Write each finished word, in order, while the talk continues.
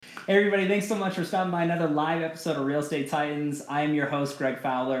Hey everybody, thanks so much for stopping by another live episode of Real Estate Titans. I am your host, Greg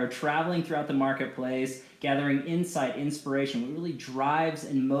Fowler, traveling throughout the marketplace, gathering insight, inspiration, what really drives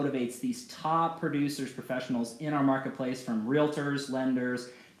and motivates these top producers, professionals in our marketplace, from realtors, lenders,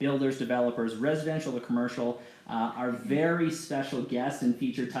 builders, developers, residential to commercial. Our very special guest and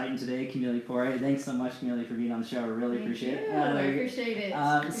featured Titan today, Camille Corey. Thanks so much, Camille, for being on the show. I really appreciate it. I appreciate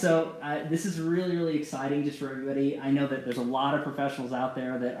it. This is really, really exciting just for everybody. I know that there's a lot of professionals out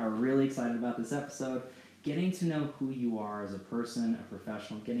there that are really excited about this episode. Getting to know who you are as a person, a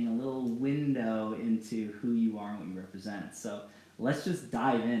professional, getting a little window into who you are and what you represent. So let's just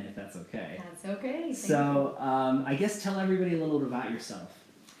dive in if that's okay. That's okay. I guess tell everybody a little bit about yourself.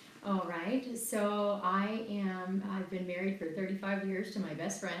 All right. So I've been married for 35 years to my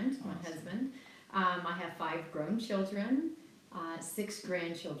best friend, my husband. I have 5 grown children, 6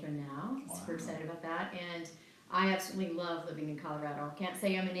 grandchildren now. Wow. Super excited about that. And I absolutely love living in Colorado. Can't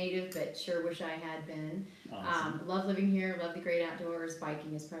say I'm a native, but sure wish I had been. Awesome. Love living here, love the great outdoors.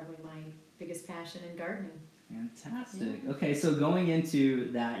 Biking is probably my biggest passion, and gardening. Fantastic. Yeah. Okay, so going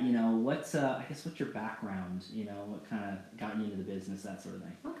into that, what's your background? What kind of got you into the business, that sort of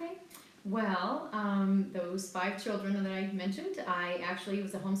thing. Okay. Well, those 5 children that I mentioned, I actually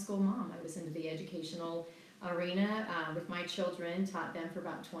was a homeschool mom. I was into the educational arena with my children, taught them for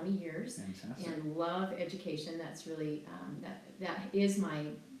about 20 years. Fantastic. And love education. That's really, that is my,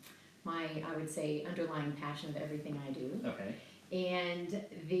 I would say, underlying passion of everything I do. Okay. And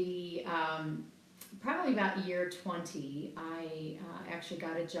probably about year 20, I actually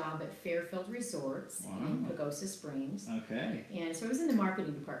got a job at Fairfield Resorts in Pagosa Springs. Okay. And so I was in the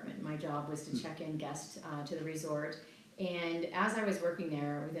marketing department. My job was to check in guests to the resort. And as I was working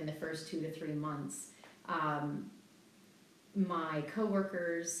there, within the first 2 to 3 months, my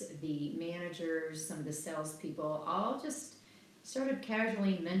coworkers, the managers, some of the salespeople, all just started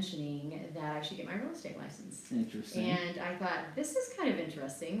casually mentioning that I should get my real estate license. Interesting. And I thought, this is kind of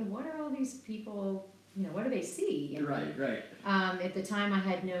interesting. What are all these people, what do they see? And, Right. at the time, I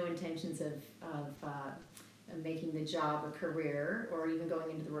had no intentions of making the job a career or even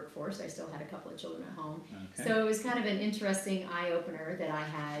going into the workforce. I still had a couple of children at home. Okay. So it was kind of an interesting eye-opener that I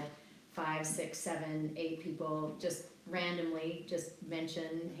had 5, 6, 7, 8 people just randomly just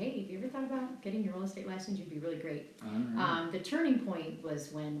mention, hey, have you ever thought about getting your real estate license? You'd be really great. The turning point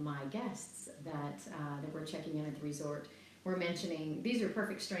was when my guests that were checking in at the resort were mentioning, these are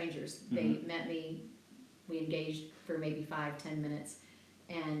perfect strangers. They met me, we engaged for maybe 5-10 minutes,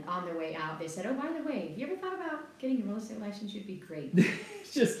 and on their way out they said, oh, by the way, have you ever thought about getting your real estate license? You'd be great.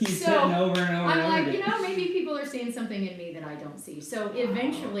 Just keep saying over and over. I'm like, maybe people are seeing something in me that I don't see. So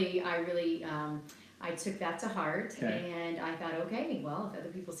eventually I really I took that to heart, and I thought, okay, well, if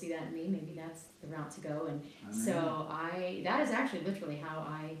other people see that in me, maybe that's the route to go. And so that is actually literally how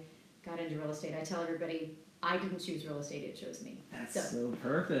I got into real estate. I tell everybody, I didn't choose real estate, it chose me. That's so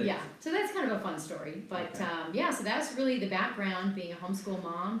perfect. Yeah, so that's kind of a fun story. But so that's really the background, being a homeschool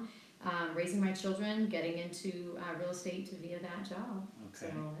mom, raising my children, getting into real estate via that job.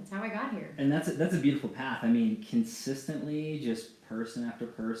 Okay. So that's how I got here. And that's a beautiful path. I mean, consistently, just person after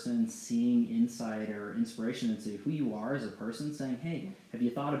person, seeing insight or inspiration into who you are as a person, saying, hey, have you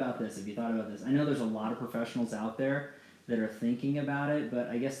thought about this? Have you thought about this? I know there's a lot of professionals out there that are thinking about it, but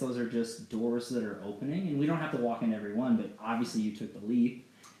I guess those are just doors that are opening, and we don't have to walk in every one, but obviously you took the leap,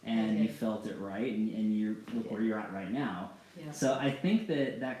 and you felt it right, and look where you're at right now. Yeah. So I think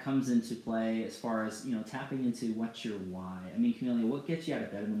that comes into play as far as, tapping into what's your why. I mean, Camille, what gets you out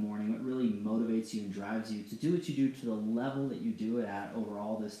of bed in the morning? What really motivates you and drives you to do what you do to the level that you do it at over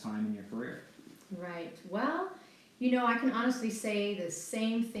all this time in your career? Right. Well, I can honestly say the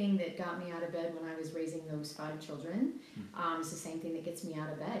same thing that got me out of bed when I was raising those 5 children is the same thing that gets me out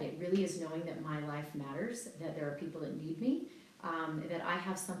of bed. It really is knowing that my life matters, that there are people that need me, that I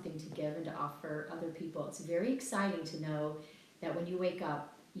have something to give and to offer other people. It's very exciting to know that when you wake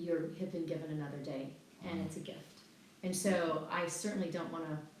up, you have been given another day, and it's a gift. And so I certainly don't want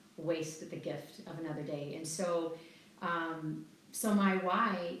to waste the gift of another day. And so so my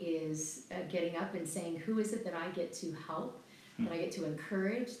why is getting up and saying, who is it that I get to help, that I get to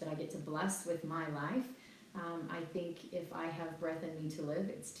encourage, that I get to bless with my life? I think if I have breath in me to live,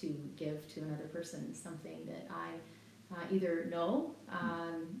 it's to give to another person something that I either know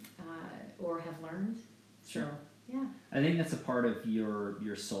or have learned. Sure. So, yeah. I think that's a part of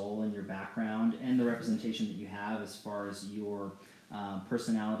your soul and your background and the representation that you have as far as your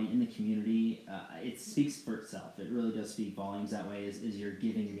personality in the community. It speaks for itself. It really does speak volumes that way, is your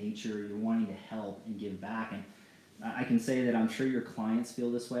giving nature. You're wanting to help and give back. And I can say that I'm sure your clients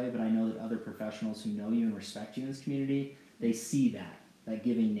feel this way, but I know that other professionals who know you and respect you in this community, they see that that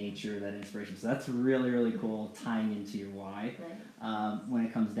giving nature, that inspiration. So that's really, really cool, tying into your why when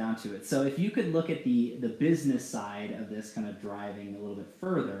it comes down to it. So if you could look at the business side of this, kind of driving a little bit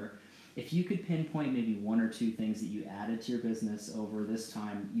further, if you could pinpoint maybe one or two things that you added to your business over this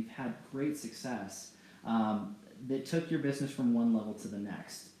time, you've had great success that took your business from one level to the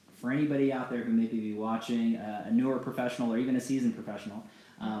next. For anybody out there who maybe be watching, a newer professional or even a seasoned professional,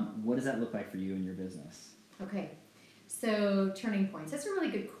 what does that look like for you in your business? Okay, so turning points. That's a really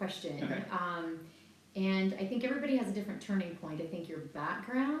good question. Okay. And I think everybody has a different turning point. I think your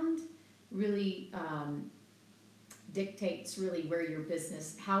background really dictates really where your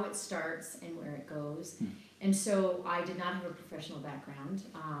business, how it starts and where it goes. And so I did not have a professional background,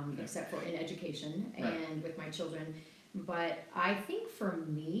 except for in education and with my children. But I think for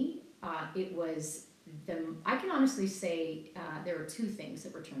me, it was I can honestly say there were two things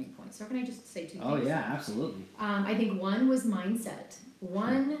that were turning points. So can I just say two things? Oh yeah, absolutely. I think one was mindset.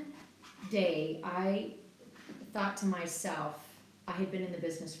 One day I thought to myself, I had been in the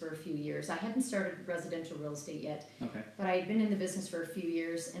business for a few years. I hadn't started residential real estate yet, but I had been in the business for a few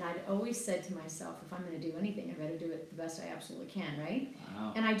years, and I'd always said to myself, if I'm going to do anything, I better do it the best I absolutely can, right?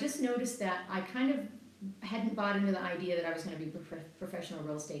 Wow. And I just noticed that I kind of hadn't bought into the idea that I was going to be a professional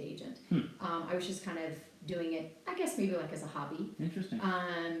real estate agent. I was just kind of doing it, I guess maybe like as a hobby. Interesting.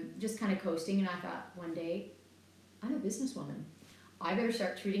 Just kind of coasting, and I thought one day, I'm a businesswoman. I better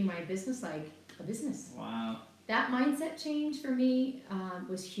start treating my business like a business. Wow. That mindset change for me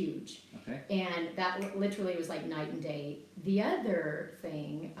was huge. Okay. And that literally was like night and day. The other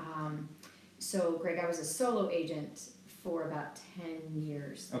thing, so Greg, I was a solo agent for about 10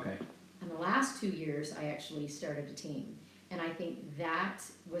 years. Okay. And the last 2 years, I actually started a team. And I think that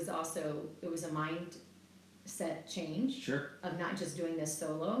was also, it was a mindset change. Sure. Of not just doing this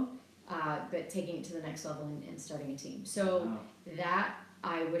solo, but taking it to the next level and starting a team. So Wow. that,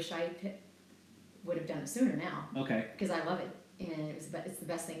 I wish I would have done it sooner now. Okay. Because I love it. And it's the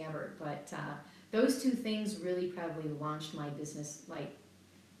best thing ever. But those two things really probably launched my business like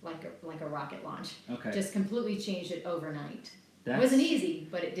a rocket launch. Okay. Just completely changed it overnight. It wasn't easy,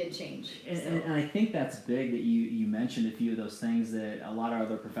 but it did change. And I think that's big that you mentioned a few of those things that a lot of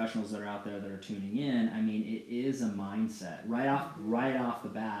other professionals that are out there that are tuning in. I mean, it is a mindset right off the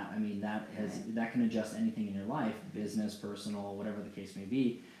bat. I mean, that can adjust anything in your life, business, personal, whatever the case may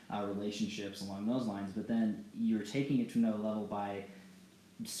be, relationships along those lines. But then you're taking it to another level by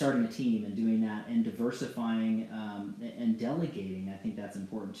starting a team and doing that and diversifying and delegating. I think that's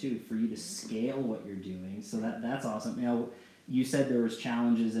important too for you to scale what you're doing. So that's awesome. You know, you said there was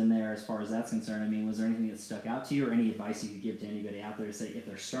challenges in there as far as that's concerned. I mean, was there anything that stuck out to you or any advice you could give to anybody out there to say if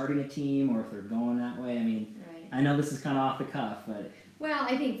they're starting a team or if they're going that way? I mean, I know this is kind of off the cuff, but... Well,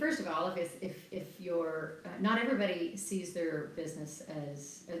 I think first of all, if you're not everybody sees their business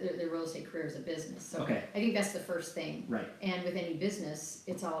as their real estate career as a business. So I think that's the first thing. Right. And with any business,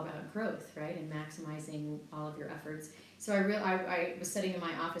 it's all about growth, right, and maximizing all of your efforts. So I was sitting in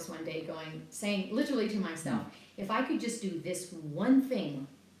my office one day, saying literally to myself, if I could just do this one thing,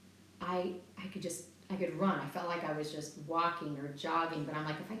 I could run. I felt like I was just walking or jogging, but I'm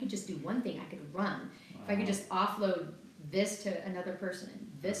like, if I could just do one thing, I could run. Wow. If I could just offload this to another person and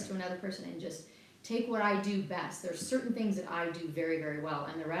this to another person and just take what I do best. There's certain things that I do very, very well,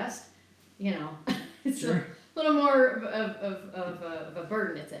 and the rest, it's a little more of a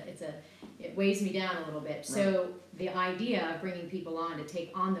burden. It weighs me down a little bit. Right. So the idea of bringing people on to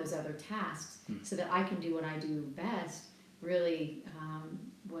take on those other tasks so that I can do what I do best really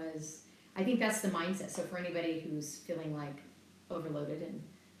was, I think that's the mindset. So for anybody who's feeling like overloaded and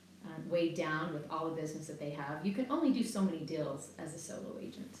weighed down with all the business that they have, you can only do so many deals as a solo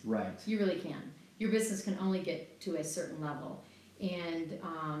agent. Right. You really can. Your business can only get to a certain level. And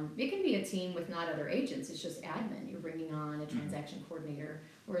it can be a team with not other agents. It's just admin. You're bringing on a transaction coordinator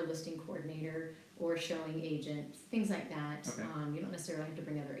or a listing coordinator or a showing agent, things like that. Okay. You don't necessarily have to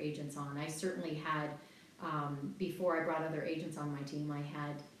bring other agents on. I certainly had, before I brought other agents on my team, I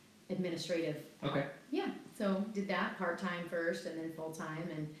had administrative. Okay. Yeah, so did that part-time first and then full-time.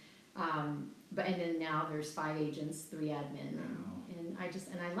 And then now there's 5 agents, 3 admin. And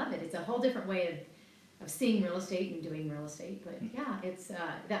I love it. It's a whole different way of seeing real estate and doing real estate, but yeah, it's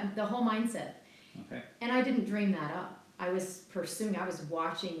the whole mindset. Okay. And I didn't dream that up. I was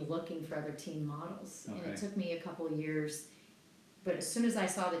watching, looking for other team models, and it took me a couple of years. But as soon as I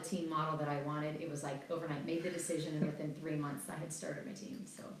saw the team model that I wanted, it was like overnight. Made the decision, and within 3 months, I had started my team.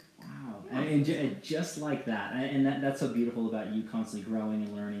 So. Wow, And just like that, and that's so beautiful about you constantly growing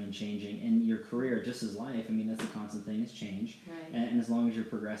and learning and changing. And your career, just as life, I mean, that's a constant thing, is change. Right. And as long as you're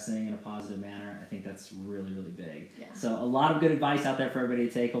progressing in a positive manner, I think that's really, really big. Yeah. So a lot of good advice out there for everybody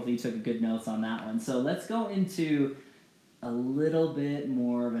to take. Hopefully you took good notes on that one. So let's go into a little bit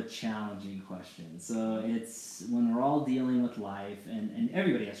more of a challenging question. So it's when we're all dealing with life, and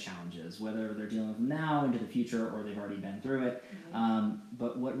everybody has challenges, whether they're dealing with them now into the future or they've already been through it.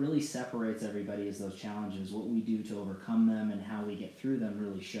 But what really separates everybody is those challenges. What we do to overcome them and how we get through them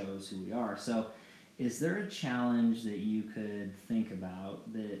really shows who we are. So is there a challenge that you could think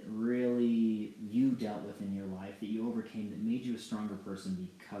about that really you dealt with in your life that you overcame that made you a stronger person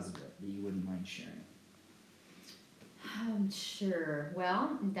because of it, that you wouldn't mind sharing? Sure.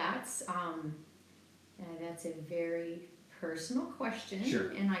 Well, that's a very personal question.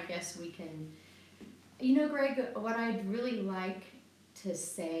 Sure. And I guess we can, Greg, what I'd really like to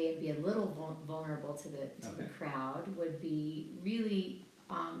say and be a little vulnerable to the crowd would be really,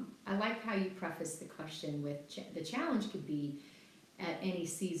 I like how you preface the question with the challenge could be at any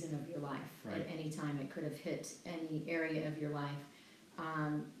season of your life. Right. At any time it could have hit any area of your life.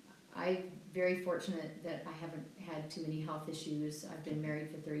 I'm very fortunate that I haven't had too many health issues. I've been married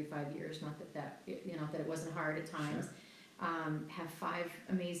for 35 years, not that it wasn't hard at times. Sure. Have 5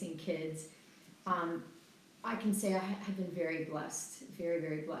 amazing kids. I can say I have been very blessed, very,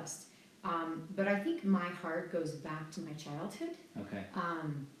 very blessed. But I think my heart goes back to my childhood. Okay.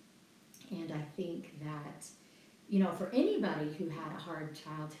 And I think that, for anybody who had a hard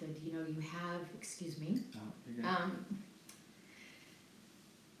childhood, you have, excuse me, you're good.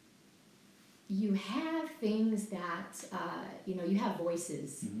 You have things that, you have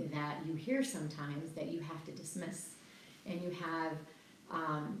voices that you hear sometimes that you have to dismiss. And you have,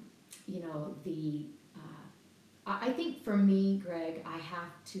 I think for me, Greg, I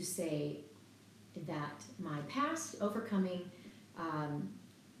have to say that my past, overcoming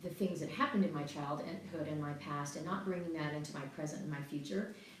the things that happened in my childhood and my past, and not bringing that into my present and my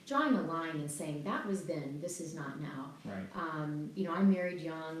future, drawing a line and saying that was then, this is not now. Right. I married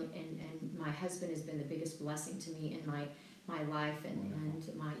young, and my husband has been the biggest blessing to me in my life, and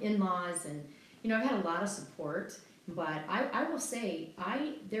my in-laws, and I've had a lot of support. But I will say,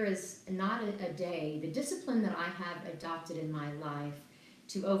 there is not a day, the discipline that I have adopted in my life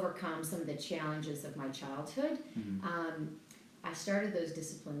to overcome some of the challenges of my childhood. I started those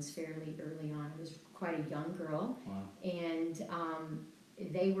disciplines fairly early on. I was quite a young girl. Wow. And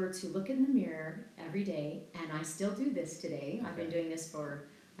they were to look in the mirror every day, and I still do this today. Okay. I've been doing this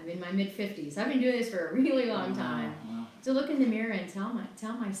I'm in my mid-50s. I've been doing this for a really long time. Wow. To look in the mirror and tell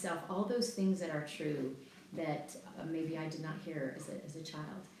myself all those things that are true that maybe I did not hear as a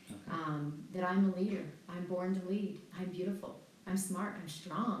child. Okay. That I'm a leader. I'm born to lead. I'm beautiful. I'm smart. I'm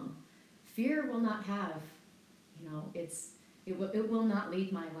strong. Fear will not have, it will not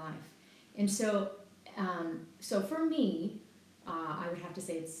lead my life. And so for me, I would have to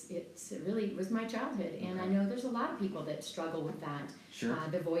say it really was my childhood, and I know there's a lot of people that struggle with that. Sure.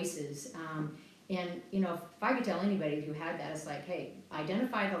 The voices, and if I could tell anybody who had that, it's like, hey,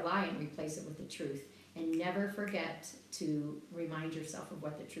 identify the lie and replace it with the truth, and never forget to remind yourself of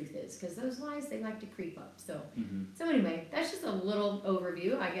what the truth is, because those lies, they like to creep up. So, so anyway, that's just a little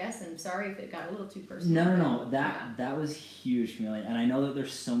overview, I guess. And sorry if it got a little too personal. No. That was huge, Camille, and I know that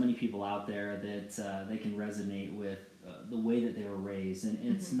there's so many people out there that they can resonate with the way that they were raised, and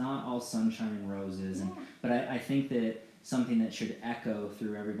it's not all sunshine and roses. But I think that something that should echo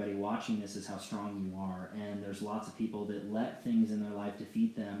through everybody watching this is how strong you are. And there's lots of people that let things in their life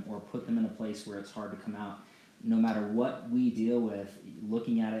defeat them or put them in a place where it's hard to come out. No matter what we deal with,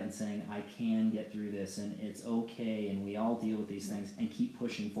 looking at it and saying, I can get through this, and it's okay, and we all deal with these things, and keep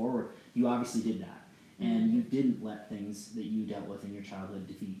pushing forward. You obviously did that. And you didn't let things that you dealt with in your childhood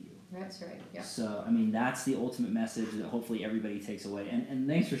defeat you. That's right, yeah. So, that's the ultimate message that hopefully everybody takes away. And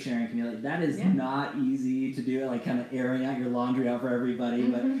thanks for sharing, Camille. That is not easy to do, like kind of airing out your laundry out for everybody.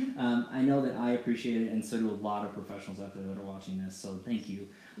 But I know that I appreciate it, and so do a lot of professionals out there that are watching this. So thank you.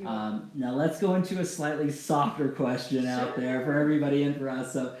 Now let's go into a slightly softer question out there for everybody and for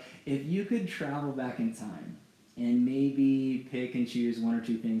us. So if you could travel back in time and maybe pick and choose 1 or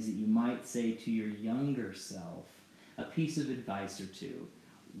 2 things that you might say to your younger self, a piece of advice or 2,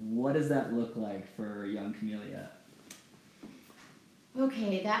 what does that look like for young Camelia?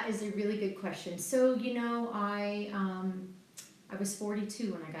 Okay, that is a really good question. So, I was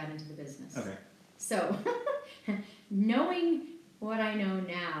 42 when I got into the business. Okay. So, knowing what I know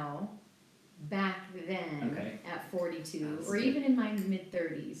now, back then at 42, or even in my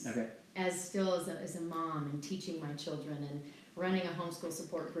mid-30s, as a mom and teaching my children and running a homeschool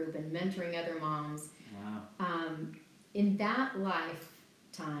support group and mentoring other moms. Wow. In that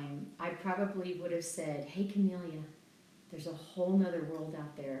lifetime, I probably would have said, hey, Camellia, there's a whole nother world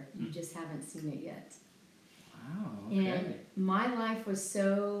out there. You just haven't seen it yet. Wow. Okay. And my life was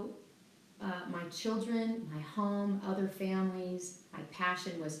so, my children, my home, other families, my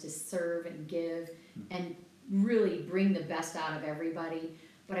passion was to serve and give and really bring the best out of everybody.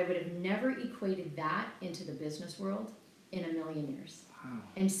 But I would have never equated that into the business world in a million years. Wow.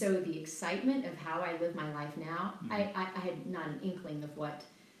 And so the excitement of how I live my life now, I had not an inkling of what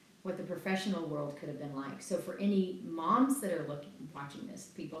the professional world could have been like. So for any moms that are watching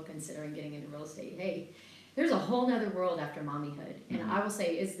this, people considering getting into real estate, hey, there's a whole nother world after mommyhood. And I will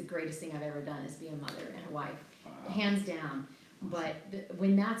say it's the greatest thing I've ever done is be a mother and a wife, hands down. But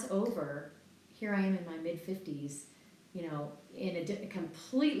when that's over, here I am in my mid-50s, you know, in a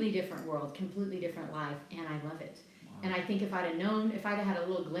completely different world, completely different life, and I love it. And I think if I'd have known, if I'd have had a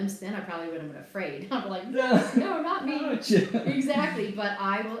little glimpse then, I probably would have been afraid. I'd be like, no, not me. Exactly. But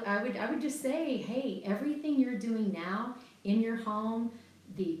I would just say, hey, everything you're doing now in your home,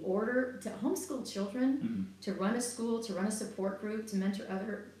 the order to homeschool children, to run a school, to run a support group, to mentor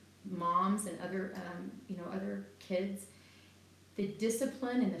other moms and other, other kids, the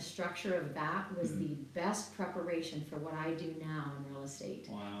discipline and the structure of that was the best preparation for what I do now in real estate.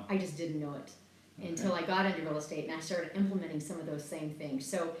 Wow. I just didn't know it until I got into real estate and I started implementing some of those same things.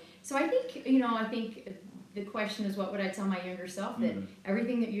 So I think, I think the question is, what would I tell my younger self? That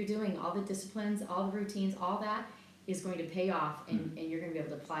everything that you're doing, all the disciplines, all the routines, all that is going to pay off and you're going to be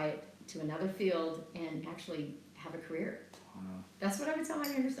able to apply it to another field and actually have a career. Wow. That's what I would tell my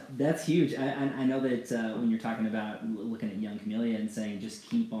younger self. That's huge. I know that when you're talking about looking at young Camellia and saying just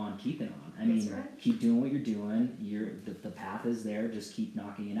keep on keeping on. I mean, keep doing what you're doing. The path is there. Just keep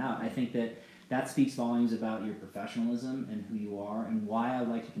knocking it out. I think that speaks volumes about your professionalism and who you are and why I would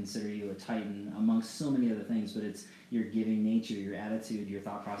like to consider you a Titan amongst so many other things, but it's your giving nature, your attitude, your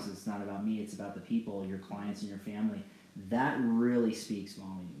thought process. It's not about me, it's about the people, your clients and your family. That really speaks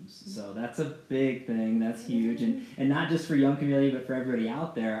volumes. So that's a big thing. That's huge. And not just for young Camellia, but for everybody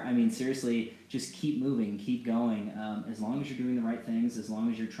out there. I mean, seriously, just keep moving, keep going. As long as you're doing the right things, as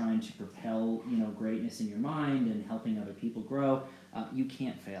long as you're trying to propel, greatness in your mind and helping other people grow, you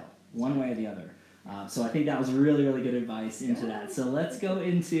can't fail one way or the other. So I think that was really, really good advice into that. So let's go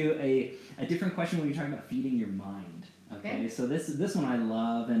into a different question when you're talking about feeding your mind. Okay. So this one I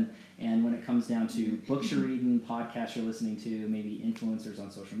love, and when it comes down to books you're reading, podcasts you're listening to, maybe influencers on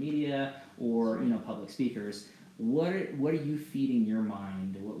social media, or public speakers, what are you feeding your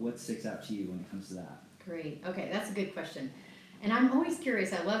mind? What sticks out to you when it comes to that? Great. Okay, that's a good question. And I'm always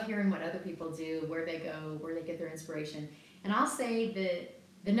curious. I love hearing what other people do, where they go, where they get their inspiration. And I'll say that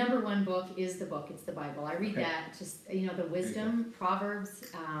the number one book is the book. It's the Bible. I read that. Just the wisdom, Proverbs.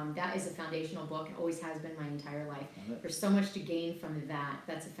 That is a foundational book. It always has been my entire life. There's so much to gain from that.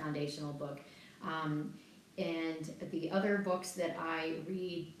 That's a foundational book. And the other books that I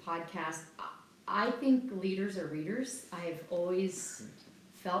read, podcasts. I think leaders are readers. I've always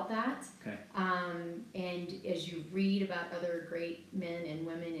felt that. Okay. And as you read about other great men and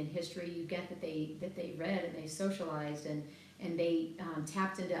women in history, you get that they read and they socialized and they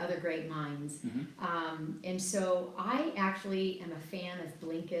tapped into other great minds. And so I actually am a fan of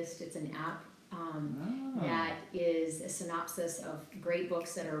Blinkist. It's an app that is a synopsis of great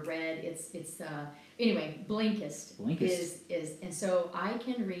books that are read. Anyway, Blinkist is, and so I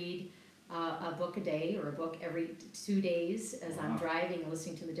can read a book a day or a book every 2 days as I'm driving and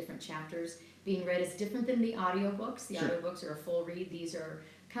listening to the different chapters being read. It's different than the audiobooks. The audiobooks are a full read. These are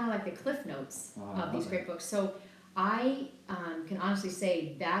kind of like the cliff notes of these great books. So I can honestly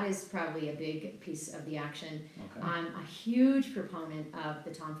say that is probably a big piece of the action. I'm a huge proponent of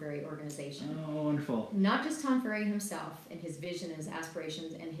the Tom Ferry organization. Oh, wonderful. Not just Tom Ferry himself and his vision and his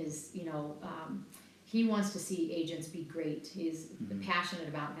aspirations and his, he wants to see agents be great. He's passionate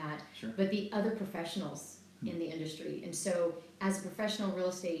about that. Sure. But the other professionals in the industry. And so as a professional real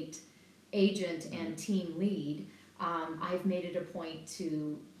estate agent and team lead, I've made it a point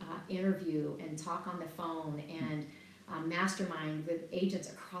to interview and talk on the phone and mastermind with agents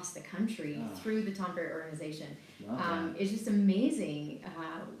across the country through the Tom Ferry organization. It's just amazing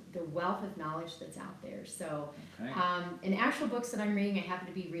the wealth of knowledge that's out there. So, and actual books that I'm reading, I happen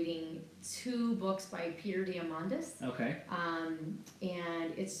to be reading 2 books by Peter Diamandis.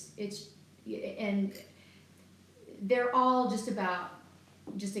 And they're all just about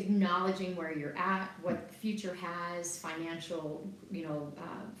acknowledging where you're at, what the future has, financial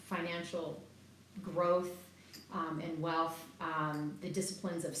growth, and wealth, the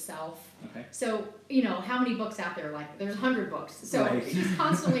disciplines of self. Okay. So, how many books out there? Like, there's 100 books. So Right. he's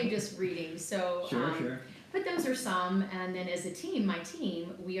constantly just reading. So, Sure. but those are some. And then as a team, my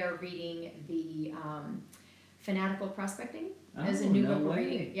team, we are reading the Fanatical Prospecting as a new no book. We're way.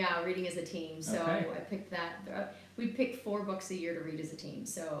 reading, reading as a team. So Okay. I picked that. We pick 4 books a year to read as a team.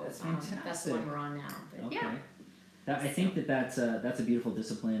 So That's that's the fantastic. one we're on now. But Okay. yeah. I think that's a beautiful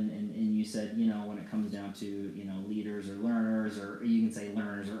discipline, and you said, when it comes down to, leaders or learners, or you can say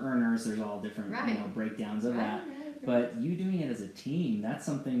learners or earners, there's all different, Right. breakdowns of that. Right. But you doing it as a team, that's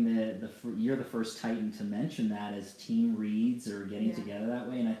something that you're the first Titan to mention that as team reads or getting Yeah. together that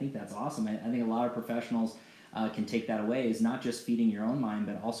way, and I think that's awesome. I think a lot of professionals can take that away, is not just feeding your own mind,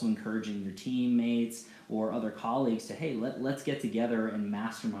 but also encouraging your teammates or other colleagues to, hey, let's get together and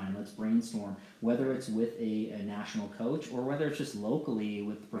mastermind, let's brainstorm, whether it's with a national coach or whether it's just locally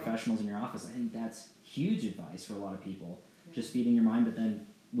with the professionals in your office. I think that's huge advice for a lot of people, just feeding your mind, but then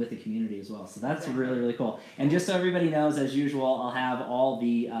with the community as well. So that's Exactly. really, really cool. And just so everybody knows, as usual, I'll have all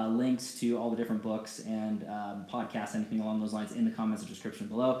the links to all the different books and podcasts, anything along those lines, in the comments or description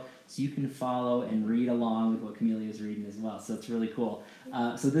below, so you can follow and read along with what Camelia is reading as well. So it's really cool.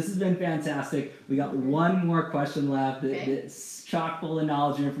 So this has been fantastic. We got one more question left that's chock full of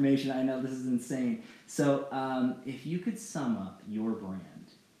knowledge and information. I know this is insane. So if you could sum up your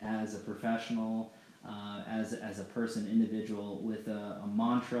brand as a professional, as a person, individual, with a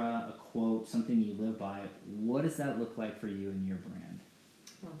mantra, a quote, something you live by, what does that look like for you and your brand?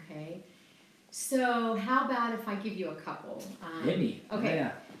 Okay. So how about if I give you a couple? Hit me. Okay.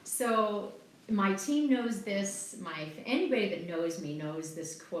 Yeah. So my team knows this. Anybody that knows me knows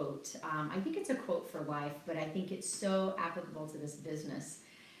this quote. I think it's a quote for life, but I think it's so applicable to this business.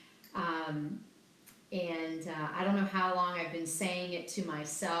 And I don't know how long I've been saying it to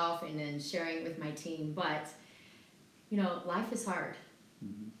myself and then sharing it with my team, but life is hard.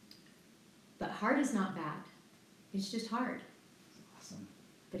 Mm-hmm. But hard is not bad. It's just hard. Awesome.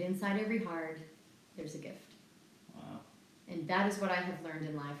 But inside every hard, there's a gift. Wow. And that is what I have learned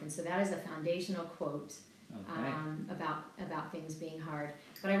in life. And so that is a foundational quote Okay. about things being hard.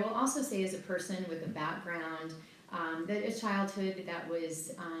 But I will also say, as a person with a background, a childhood that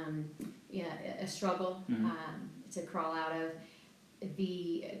was a struggle to crawl out of.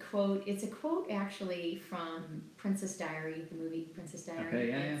 The quote, it's a quote actually from Princess Diary, the movie Princess Diary. Okay,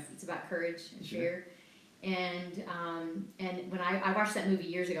 yeah. It's about courage and Sure. fear. And when I watched that movie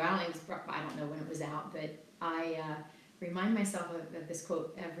years ago, I don't know when it was out, but I remind myself of this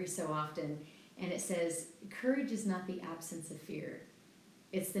quote every so often, and it says, "Courage is not the absence of fear.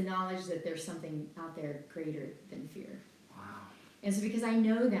 It's the knowledge that there's something out there greater than fear." Wow. And so because I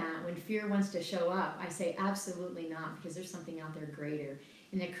know that when fear wants to show up, I say absolutely not, because there's something out there greater.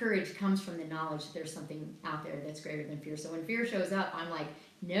 And the courage comes from the knowledge that there's something out there that's greater than fear. So when fear shows up, I'm like,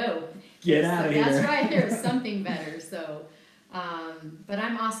 no. Get out of here. That's right, there's something better. So, but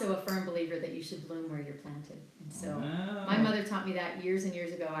I'm also a firm believer that you should bloom where you're planted. And so Wow. my mother taught me that years and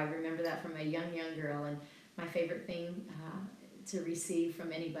years ago. I remember that from a young girl. And my favorite thing to receive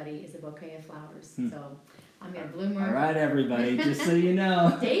from anybody is a bouquet of flowers. So I'm going to bloom where. All right, everybody, just so you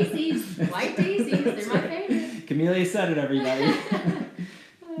know. Daisies, white daisies, they're my favorite. Camelia said it, everybody.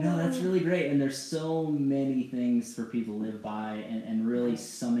 No, that's really great. And there's so many things for people to live by, and really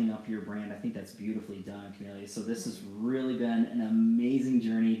summing up your brand. I think that's beautifully done, Camelia. So this has really been an amazing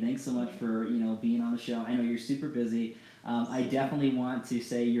journey. Thanks so much for being on the show. I know you're super busy. I definitely want to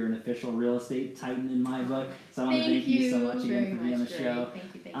say you're an official real estate titan in my book. So I want to thank you so much again for being on the show.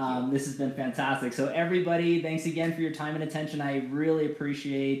 Thank you. This has been fantastic. So everybody, thanks again for your time and attention. I really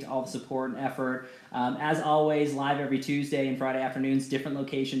appreciate all the support and effort. As always, live every Tuesday and Friday afternoons, different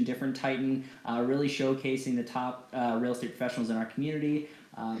location, different Titan, really showcasing the top real estate professionals in our community.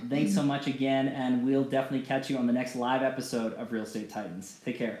 Thanks so much again, and we'll definitely catch you on the next live episode of Real Estate Titans.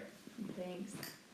 Take care. Thanks.